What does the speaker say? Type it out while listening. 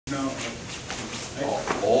No.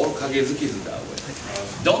 All Kagi Zuki is that way.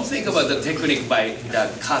 Don't think about the technique by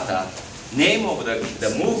the kata, name of the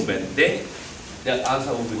movement, then the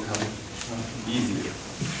answer will become easier.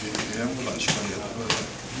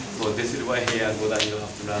 So this is why here you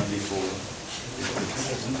have to learn before.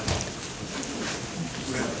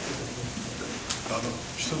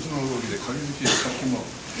 一つの動きで鍵付きさっきも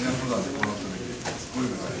エアコダンでこの後にこれ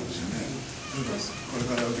がありますよね。これ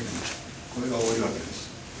からやるときにこれが多いわけで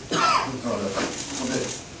す。だからここで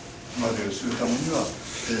マジをするためには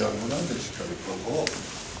エアコダンでしっかりここ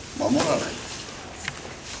を守らない。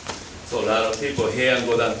So a lot of people here and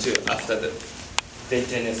go down too after they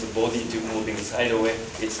tendency body to moving sideways.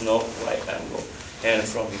 It's not right angle. And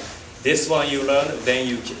from this one you learn, then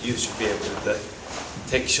you should be able to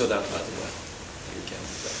take shotokan as well. You can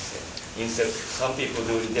do that. Instead, some people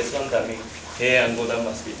doing this one, that means here and go down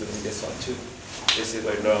must be doing this one too. This is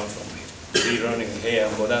what I learn from it. We learning here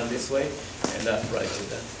and go down this way, and right to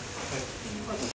that.